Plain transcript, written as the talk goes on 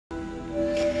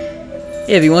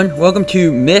Hey everyone, welcome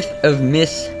to Myth of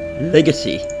Miss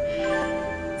Legacy.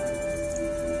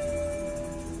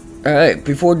 Alright,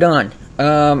 before dawn.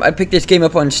 I picked this game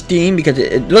up on Steam because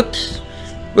it looks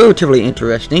relatively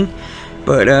interesting.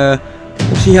 But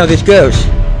we'll see how this goes.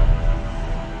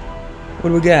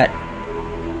 What do we got?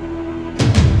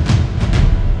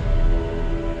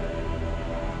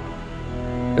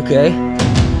 Okay.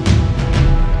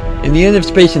 In the end of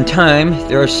space and time,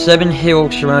 there are 7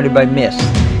 hills surrounded by mist.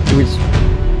 It was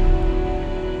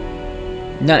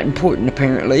not important,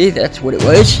 apparently. That's what it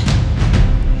was.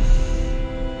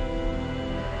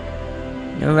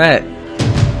 Alright.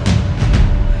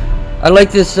 I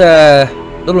like this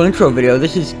little intro video.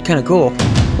 This is kind of cool.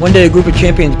 One day a group of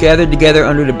champions gathered together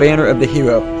under the banner of the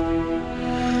hero.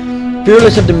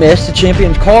 Fearless of the mist, the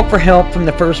champions called for help from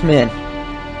the first men.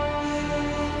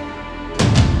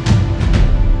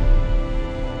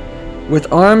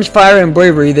 With arms, fire, and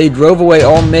bravery, they drove away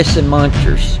all mists and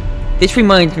monsters. This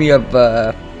reminds me of,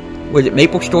 was it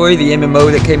Maple Story, the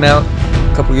MMO that came out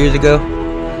a couple years ago?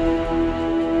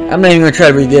 I'm not even going to try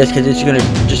to read this because it's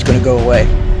just gonna go away.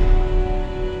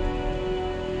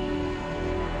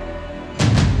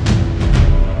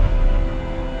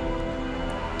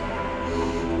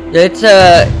 It's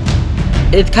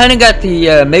kind of got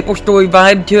the Maple Story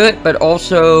vibe to it, but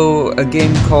also a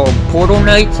game called Portal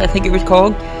Knights, I think it was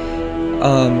called.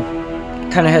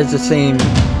 Kind of has the same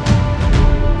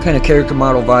kind of character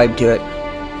model vibe to it.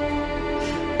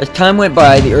 As time went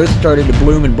by, the earth started to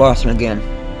bloom and blossom again.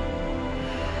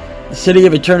 The city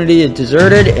of eternity is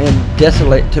deserted and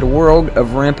desolate to the world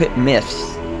of rampant myths.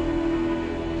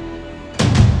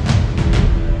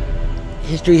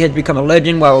 History has become a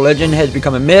legend, while a legend has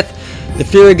become a myth. The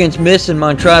fear against myths and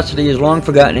monstrosity is long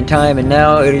forgotten in time, and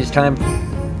now it is time.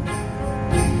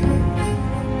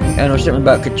 I know something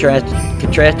about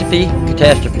catastrophe.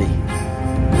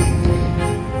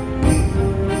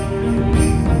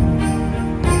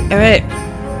 Alright.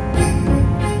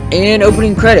 And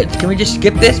opening credits. Can we just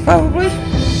skip this, probably?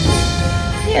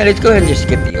 Yeah, let's go ahead and just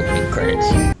skip the opening credits.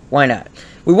 Why not?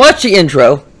 We watched the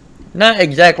intro. Not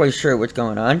exactly sure what's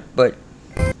going on, but,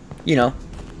 you know.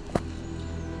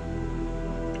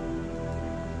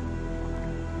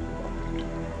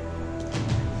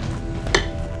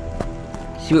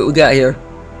 See what we got here.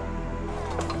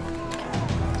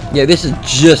 Yeah, this is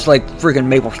just like freaking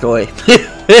Maple Story.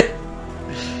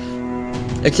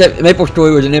 Except Maple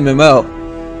Story was an MMO.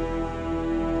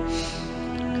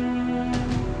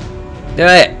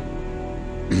 Alright.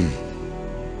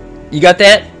 You got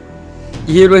that?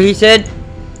 You hear what he said?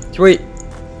 Sweet.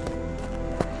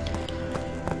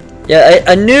 Yeah,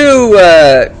 I knew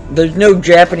there's no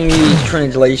Japanese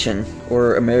translation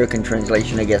or American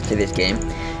translation, I guess, to this game.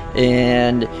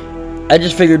 And I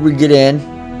just figured we'd get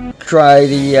in, try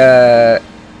the,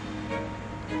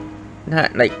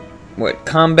 not like, what,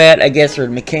 combat, I guess, or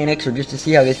mechanics, or just to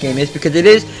see how this game is, because it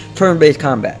is turn-based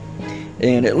combat.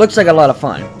 And it looks like a lot of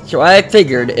fun. So I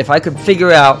figured if I could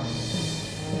figure out,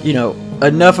 you know,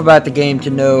 enough about the game to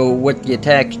know what the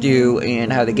attacks do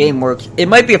and how the game works, it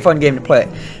might be a fun game to play.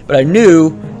 But I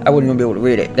knew I wasn't going to be able to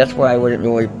read it. That's why I wasn't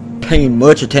really paying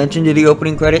much attention to the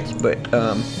opening credits, but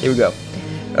here we go.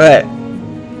 Alright.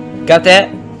 Got that?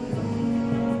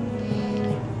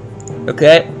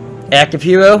 Okay. Active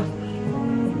hero.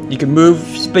 You can move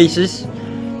spaces.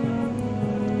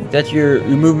 That's your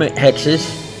movement hexes.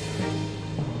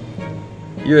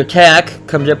 Your attack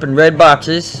comes up in red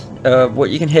boxes of what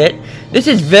you can hit. This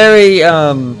is very, you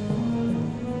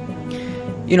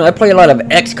know, I play a lot of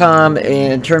XCOM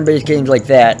and turn-based games like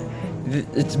that.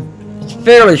 It's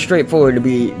fairly straightforward to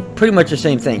be pretty much the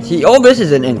same thing. See, all this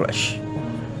is in English.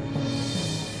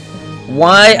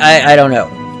 Why? I don't know.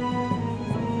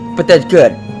 But that's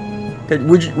good.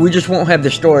 We just won't have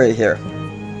the story here.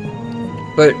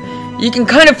 But you can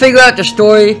kind of figure out the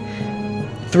story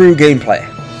through gameplay.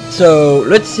 So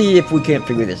let's see if we can't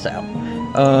figure this out.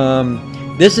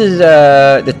 This is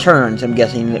the turns, I'm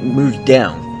guessing, that moves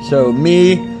down. So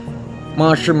me,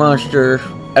 monster,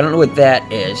 I don't know what that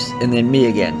is, and then me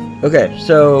again. Okay,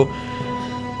 so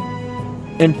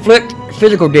inflict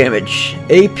physical damage.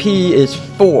 AP is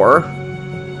 4.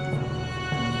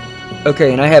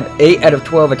 Okay, and I have 8 out of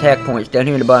 12 attack points down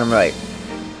here in the bottom right.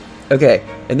 Okay,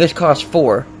 and this costs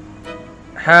 4.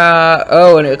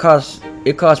 Oh, and it costs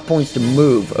points to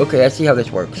move. Okay, I see how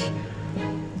this works.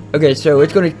 Okay, so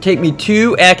it's going to take me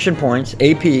 2 action points,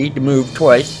 AP, to move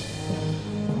twice.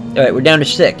 Alright, we're down to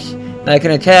 6. Now I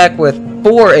can attack with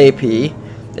 4 AP,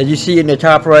 as you see in the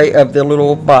top right of the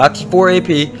little box. 4 AP.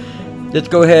 Let's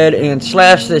go ahead and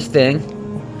slash this thing.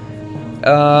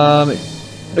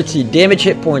 Let's see, damage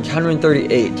hit points,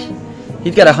 138.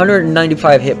 He's got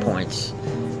 195 hit points.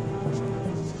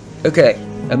 Okay,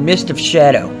 a Mist of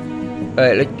Shadow.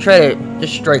 Alright, let's try to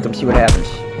just strike him, see what happens.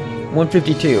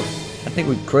 152. I think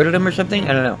we critted him or something?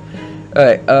 I don't know.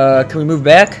 Alright, can we move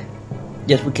back?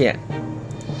 Yes, we can.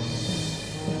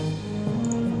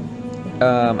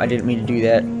 I didn't mean to do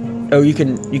that. Oh, you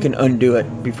can undo it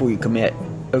before you commit.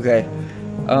 Okay.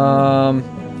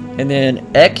 And then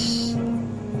X.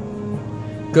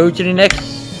 Go to the next.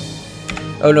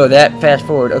 Oh no, that fast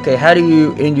forward. Okay, how do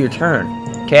you end your turn?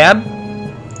 Tab?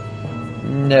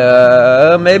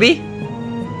 No, maybe?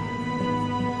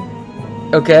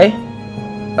 Okay.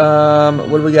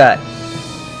 What do we got?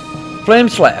 Flame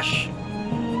Slash.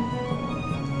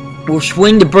 Will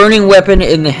swing the burning weapon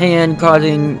in the hand,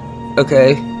 causing...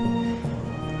 Okay.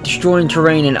 Destroying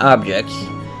terrain and objects.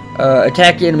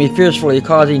 Attack the enemy fiercely,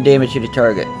 causing damage to the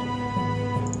target.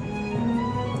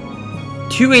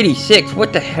 286,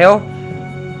 what the hell?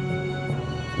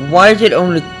 Why does it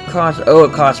only cost... Oh,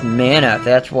 it costs mana,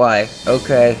 that's why.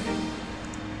 Okay.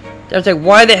 I was like,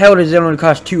 why the hell does it only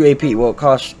cost 2 AP? Well, it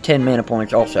costs 10 mana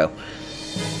points also.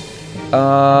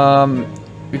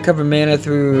 Recover mana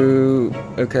through...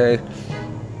 Okay.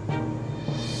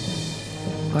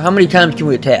 Well, how many times can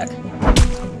we attack?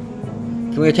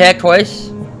 Can we attack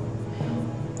twice?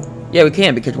 Yeah, we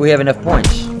can, because we have enough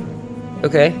points.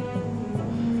 Okay.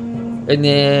 And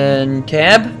then...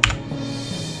 Tab?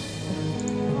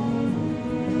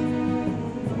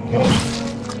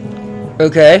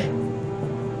 Okay.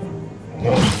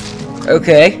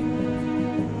 Okay.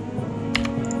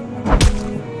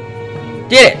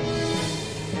 Did it!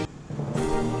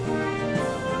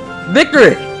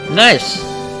 Victory! Nice!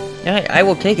 I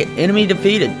will take it. Enemy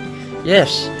defeated.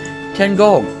 Yes. 10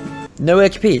 gold. No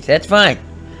XP. That's fine.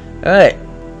 Alright.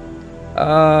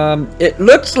 It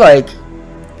looks like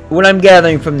what I'm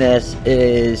gathering from this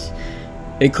is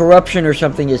a corruption or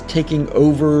something is taking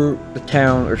over the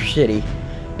town or city.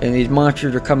 And these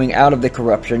monsters are coming out of the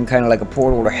corruption, kind of like a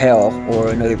portal to hell, or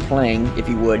another plane, if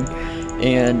you would.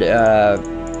 And,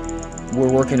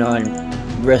 we're working on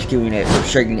rescuing it, or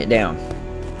shaking it down.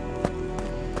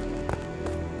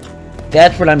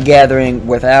 That's what I'm gathering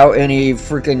without any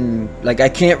freaking... Like, I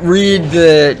can't read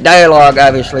the dialogue,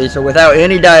 obviously, so without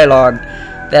any dialogue,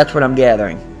 that's what I'm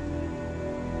gathering.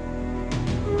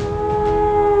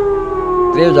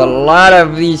 There's a lot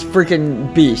of these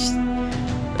freaking beasts.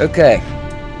 Okay.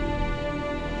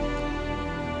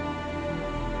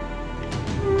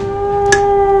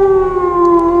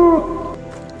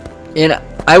 And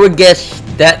I would guess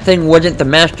that thing wasn't the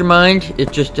mastermind.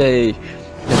 It's just a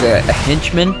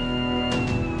henchman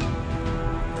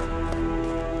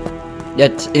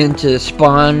that's in to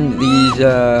spawn these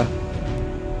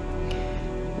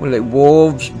what are they?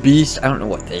 Wolves, beasts? I don't know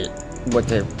what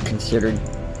they're considered.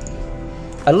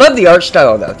 I love the art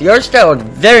style though. The art style is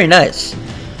very nice.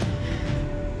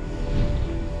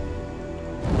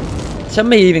 Some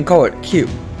may even call it cute.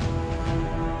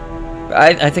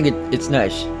 I think it's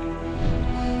nice.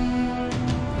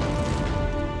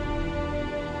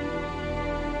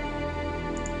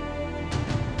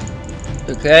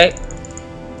 Okay.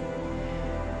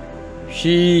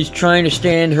 She's trying to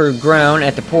stand her ground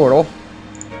at the portal.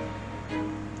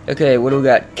 Okay, what do we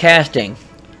got? Casting.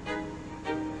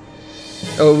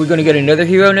 Oh, are we gonna get another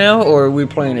hero now, or are we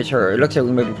playing as her? It looks like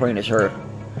we might be playing as her.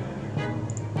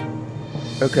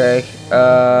 Okay.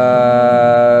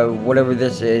 Whatever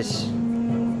this is.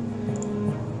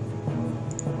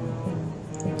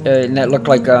 And that looked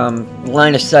like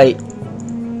line of sight.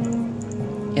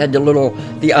 Had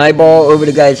the eyeball over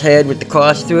the guy's head with the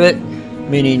cross through it,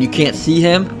 meaning you can't see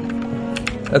him.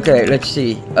 Okay, let's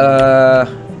see.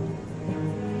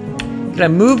 Can I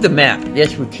move the map?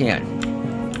 Yes, we can.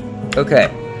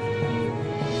 Okay.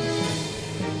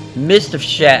 Mist of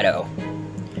Shadow.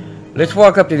 Let's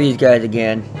walk up to these guys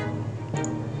again.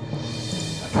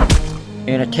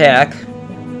 And attack.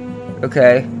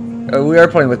 Okay. Oh, we are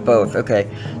playing with both. Okay.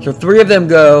 So 3 of them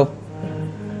go.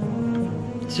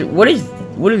 So what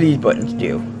do these buttons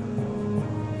do?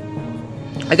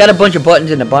 I got a bunch of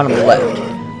buttons in the bottom left.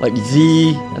 Like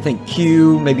Z, I think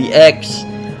Q, maybe X.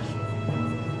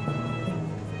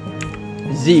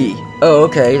 Z. Oh,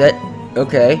 okay.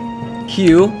 Okay.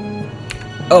 Q.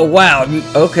 Oh, wow.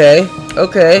 Okay.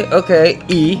 Okay. Okay.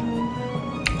 E.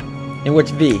 And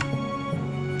what's V?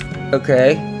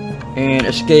 Okay. And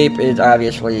escape is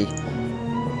obviously...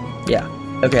 Yeah.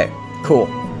 Okay. Cool.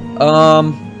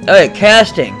 Alright,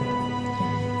 casting.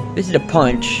 This is a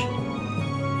punch.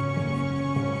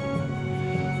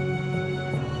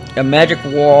 A magic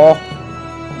wall.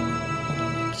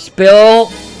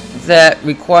 Spell that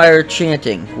require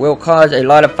chanting will cause a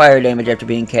lot of fire damage after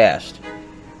being cast.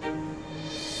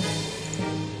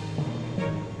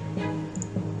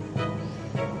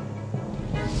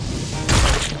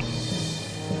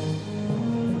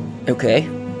 Okay.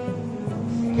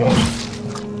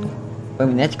 I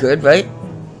mean, that's good, right?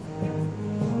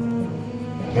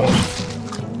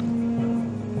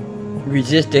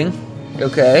 Resisting.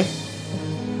 Okay.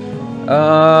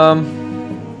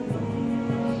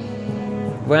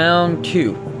 Round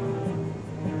 2.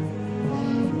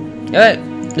 Alright,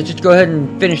 let's just go ahead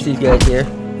and finish these guys here.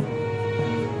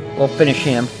 Well, finish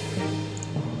him.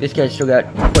 This guy's still got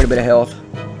quite a bit of health.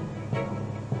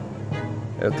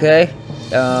 Okay.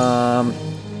 I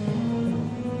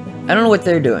don't know what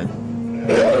they're doing.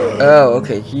 Oh,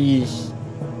 okay,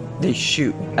 they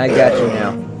shoot. I got you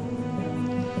now.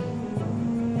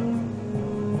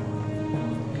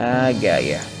 I got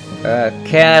ya.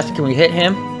 Cast, can we hit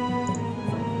him?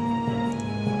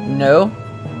 No.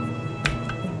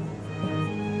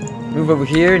 Move over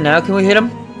here. Now can we hit him?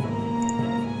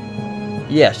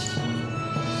 Yes.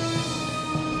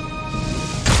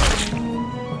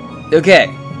 Okay.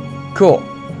 Cool.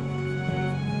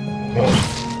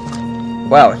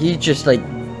 Wow, he's just like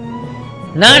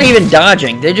not even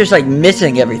dodging. They're just like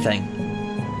missing everything.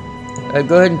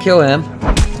 Go ahead and kill him.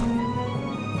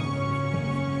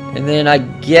 And then I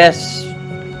guess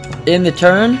in the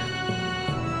turn,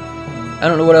 I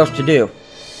don't know what else to do.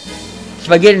 So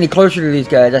if I get any closer to these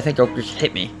guys, I think they'll just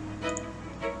hit me.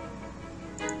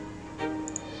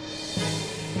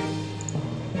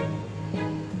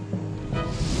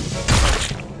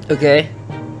 Okay.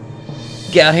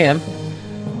 Got him.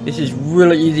 This is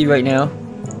really easy right now.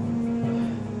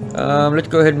 Let's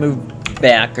go ahead and move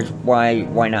back, cause why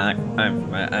not? I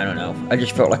don't know. I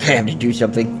just felt like I had to do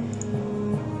something.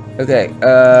 Okay,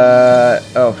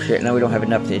 oh shit, now we don't have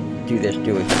enough to do this,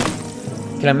 do we?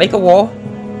 Can I make a wall?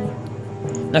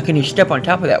 Now can you step on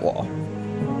top of that wall?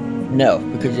 No,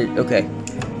 because it, okay.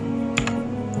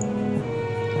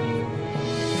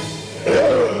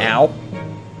 Ow.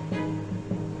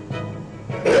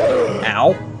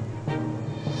 Ow.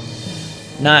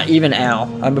 Not even ow.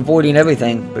 I'm avoiding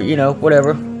everything, but you know,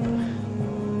 whatever.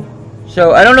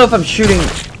 So, I don't know if I'm shooting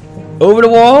over the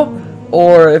wall,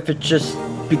 or if it's just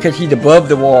because he's above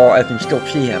the wall, I can still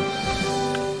see him.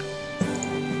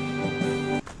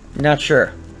 Not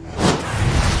sure.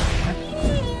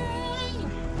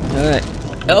 Alright.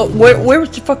 Oh, where was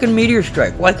the fucking meteor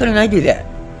strike? Why couldn't I do that?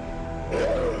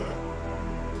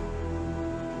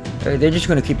 Alright, they're just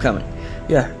gonna keep coming.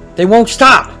 Yeah, they won't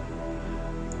stop!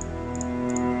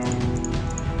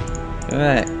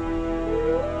 Alright.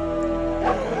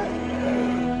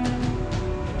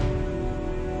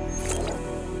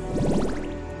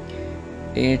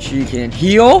 And she can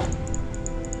heal.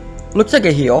 Looks like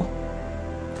a heal.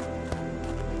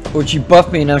 Or she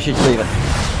buffed me and now she's leaving.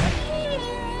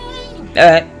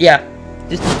 Alright, yeah.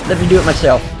 Just let me do it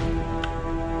myself.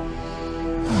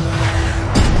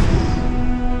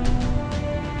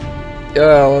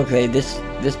 Oh, okay, this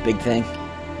big thing.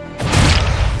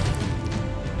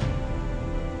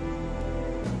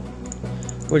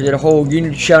 Was it a whole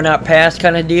unit shall not pass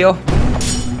kind of deal?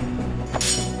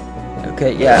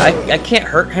 Okay, yeah, I can't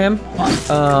hurt him.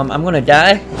 I'm gonna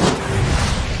die.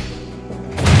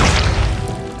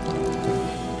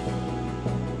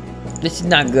 This is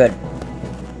not good.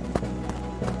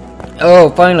 Oh,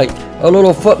 finally, a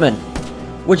little footman.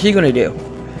 What's he gonna do?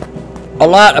 A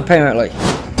lot, apparently.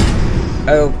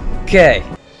 Okay.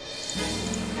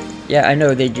 Yeah, I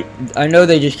know they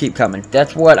just keep coming.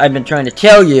 That's what I've been trying to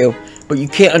tell you, but you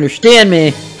can't understand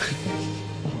me.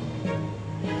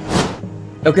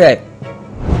 Okay.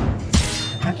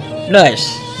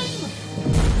 Nice.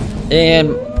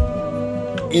 And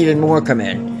even more come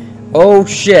in. Oh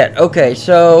shit. Okay,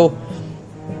 so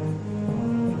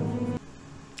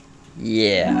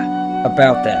yeah,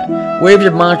 about that. Waves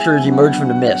of monsters emerge from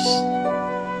the mist.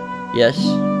 Yes.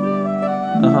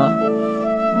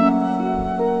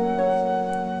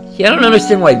 See, I don't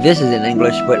understand why this is in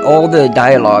English, but all the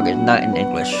dialogue is not in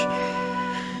English.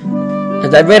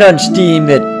 Because I read on Steam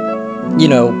that, you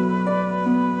know,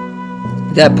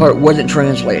 that part wasn't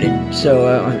translated. So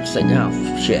I was like, oh,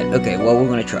 shit. Okay, well, we're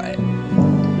going to try it.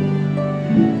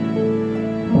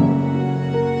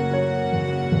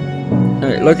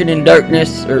 Alright, looking in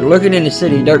darkness, or looking in the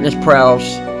city, darkness prowls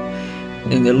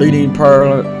in the leading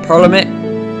parliament.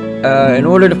 In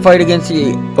order to fight against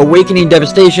the awakening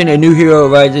devastation, a new hero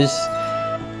arises.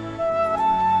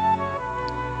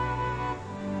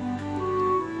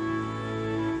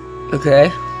 Okay.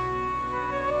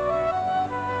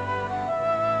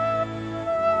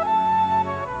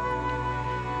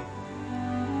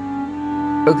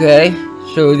 Okay,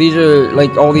 so these are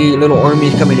like all the little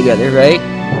armies coming together, right?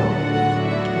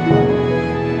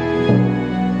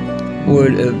 Or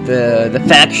the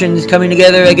factions coming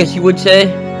together, I guess you would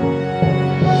say.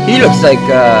 He looks like,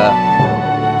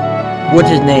 what's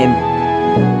his name?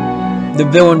 The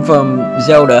villain from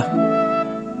Zelda.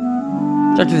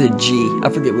 Starts with a G. I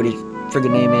forget what his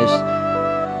friggin' name is.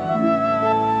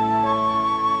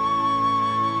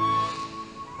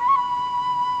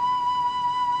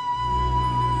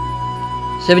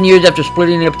 "7 years after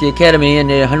splitting up the academy in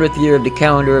the 100th year of the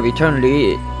calendar of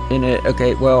eternity."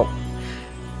 Okay, well,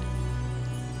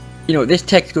 you know, this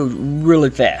text goes really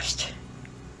fast.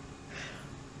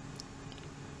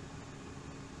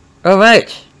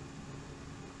 Alright.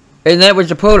 And that was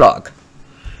the prologue.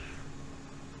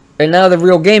 And now the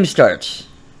real game starts.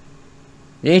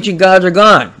 The ancient gods are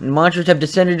gone, and monsters have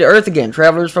descended to Earth again.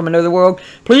 Travelers from another world,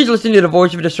 please listen to the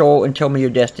voice of the soul and tell me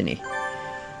your destiny.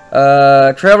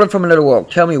 Traveler from another world,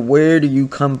 tell me, where do you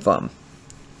come from?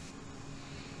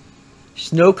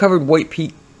 Snow-covered white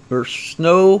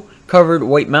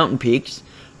mountain peaks,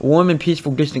 a warm and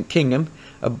peaceful distant kingdom,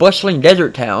 a bustling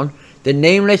desert town, the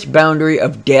nameless boundary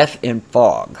of death and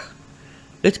fog.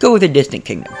 Let's go with a distant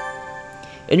kingdom.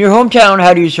 In your hometown,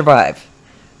 how do you survive?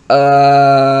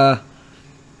 I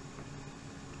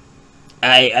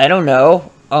don't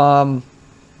know. I'm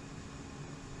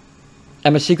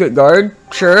a secret guard?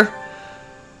 Sure.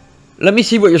 Let me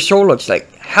see what your soul looks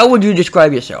like. How would you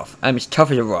describe yourself? I'm as tough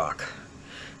as a rock.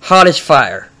 Hot as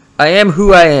fire. I am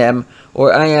who I am,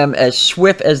 or I am as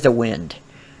swift as the wind.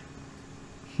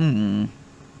 I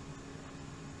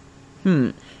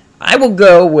will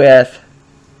go with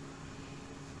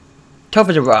tough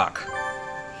as a rock.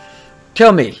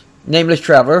 Tell me, nameless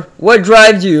traveler, what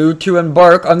drives you to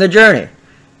embark on the journey?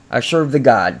 I serve the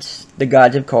gods. The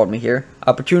gods have called me here.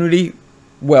 Opportunity,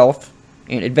 wealth,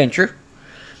 and adventure.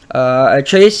 I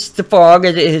chase the fog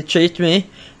as it has chased me.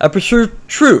 I pursue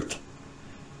truth.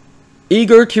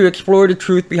 Eager to explore the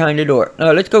truth behind the door.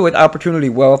 Let's go with opportunity,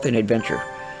 wealth, and adventure.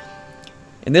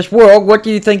 In this world, what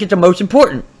do you think is the most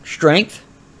important? Strength,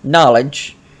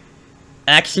 knowledge,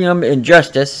 axiom, and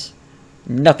justice.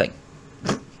 Nothing.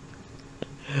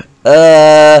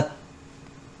 Let's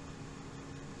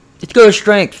go with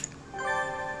strength.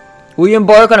 We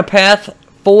embark on a path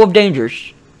full of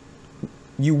dangers.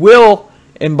 You will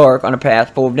embark on a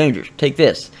path full of dangers. Take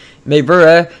this. May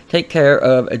Vera take care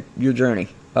of your journey.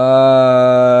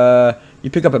 You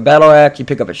pick up a battle axe, you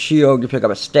pick up a shield, you pick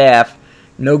up a staff.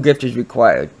 No gift is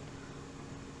required.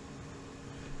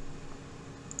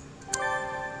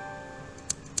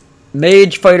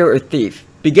 Mage, fighter, or thief.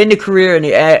 Begin the career in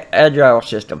the agile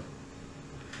system.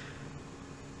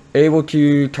 Able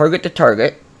to target the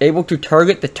target. Able to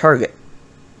target the target.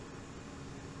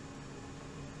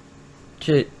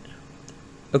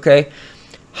 Okay.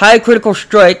 High critical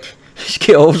strike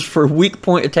skills for weak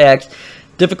point attacks.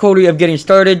 Difficulty of getting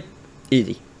started.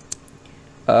 Easy.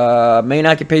 Main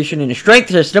occupation in the strength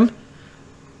system.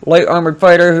 Light armored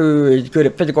fighter who is good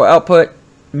at physical output.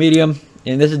 Medium.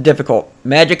 And this is difficult.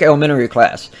 Magic elementary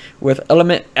class. With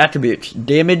element attributes.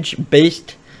 Damage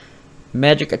based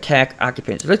magic attack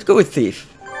occupants. Let's go with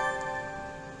thief.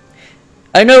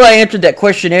 I know I answered that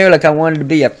questionnaire like I wanted to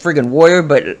be a friggin' warrior,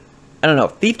 but I don't know.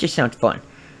 Thief just sounds fun.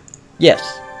 Yes.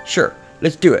 Sure.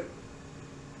 Let's do it.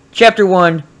 Chapter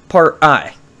 1, Part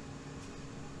I.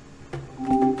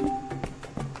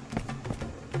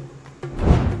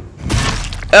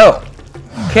 Oh.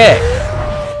 Okay.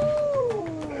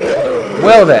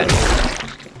 Well then.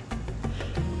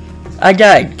 I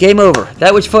died. Game over.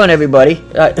 That was fun, everybody.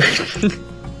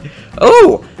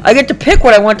 Oh! I get to pick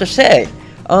what I want to say.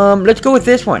 Let's go with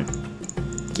this one.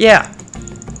 Yeah.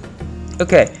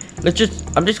 Okay. I'm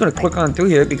just gonna click on through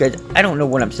here because I don't know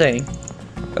what I'm saying.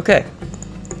 Okay.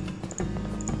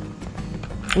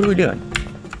 What are we doing?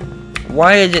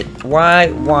 Why is it... Why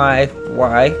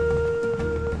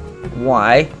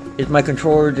is my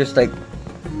controller just like...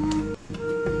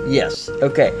 Yes,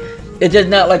 okay. It does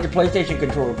not like the PlayStation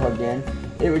controller plugged in.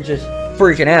 It was just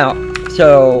freaking out.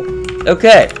 So,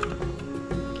 okay.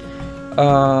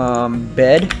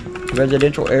 Bed.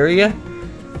 Residential area.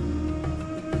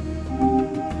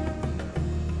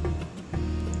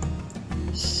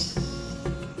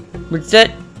 What's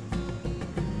that?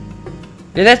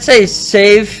 Did that say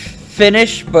save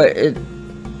finish, but it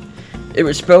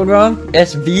was spelled wrong?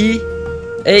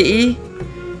 S-V-A-E? I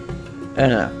don't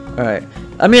know. Alright.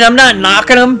 I mean, I'm not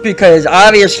knocking them because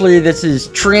obviously this is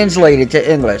translated to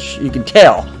English. You can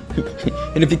tell.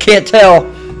 And if you can't tell,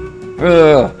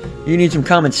 you need some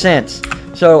common sense.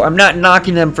 So I'm not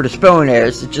knocking them for the spelling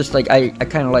errors. It's just like I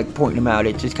kind of like pointing them out.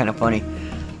 It's just kind of funny.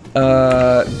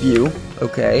 View.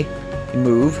 Okay.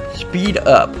 Move. Speed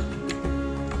up.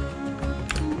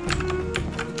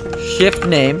 Shift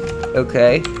name.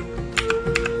 Okay.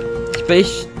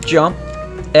 Space jump.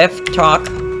 F talk.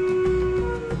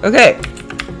 Okay.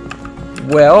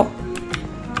 Well,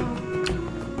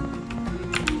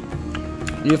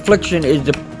 the affliction is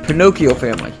the Pinocchio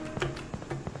family.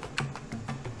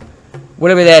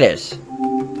 Whatever that is.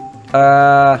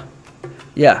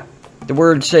 Yeah. The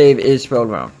word save is spelled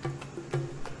wrong.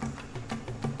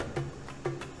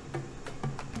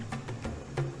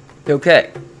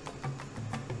 Okay.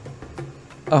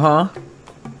 Uh-huh.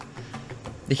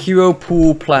 The Hero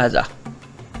Pool Plaza.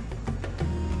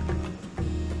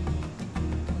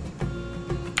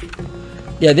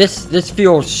 Yeah, this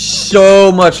feels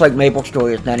so much like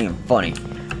MapleStory, it's not even funny.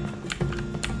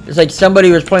 It's like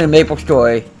somebody was playing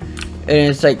MapleStory, and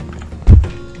it's like,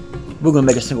 we're gonna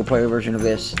make a single player version of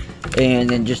this, and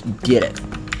then just did it.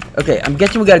 Okay, I'm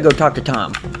guessing we gotta go talk to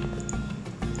Tom.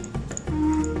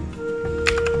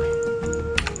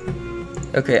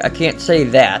 Okay, I can't say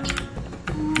that,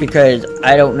 because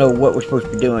I don't know what we're supposed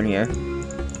to be doing here.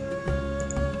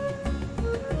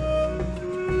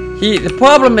 The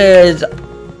problem is,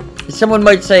 someone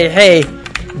might say, hey,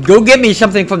 go get me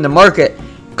something from the market,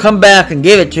 come back and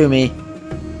give it to me.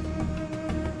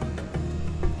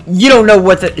 You don't know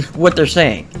what they're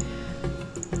saying.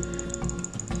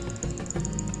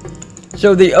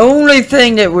 So the only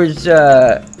thing that was,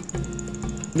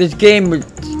 this game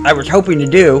I was hoping to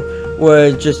do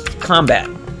was just combat.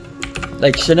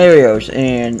 Like scenarios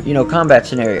and, you know, combat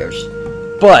scenarios.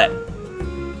 But,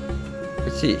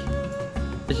 let's see.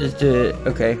 This is the,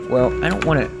 okay, well, I don't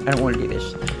want to do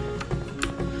this.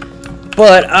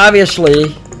 But,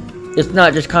 obviously, it's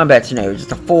not just combat scenarios,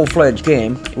 it's a full-fledged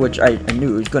game, which I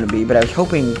knew it was going to be, but I was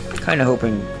hoping, kind of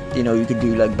hoping, you know, you could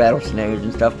do, like, battle scenarios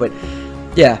and stuff, but,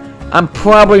 yeah, I'm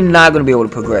probably not going to be able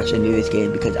to progress into this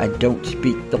game because I don't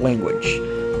speak the language.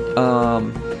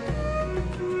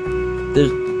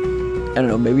 I don't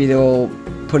know, maybe they'll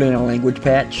put in a language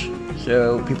patch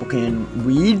so people can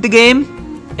read the game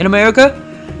in America.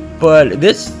 But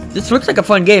this looks like a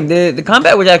fun game. The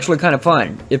combat was actually kind of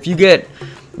fun. If you get,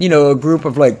 you know, a group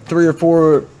of like 3 or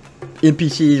 4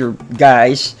 NPCs or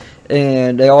guys,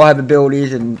 and they all have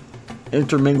abilities and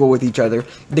intermingle with each other,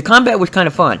 the combat was kind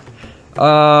of fun.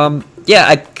 Yeah,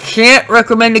 I can't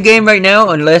recommend the game right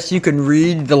now unless you can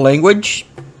read the language.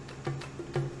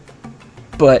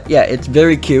 But yeah, it's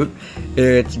very cute.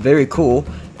 It's very cool,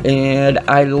 and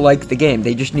I like the game.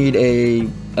 They just need a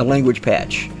language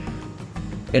patch.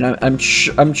 And I'm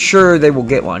sure they will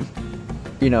get one.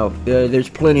 You know, there's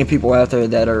plenty of people out there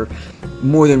that are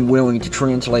more than willing to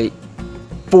translate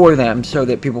for them so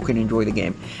that people can enjoy the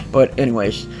game. But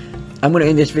anyways, I'm going to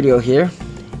end this video here.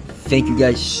 Thank you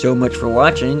guys so much for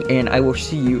watching, and I will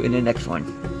see you in the next one.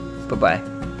 Bye-bye.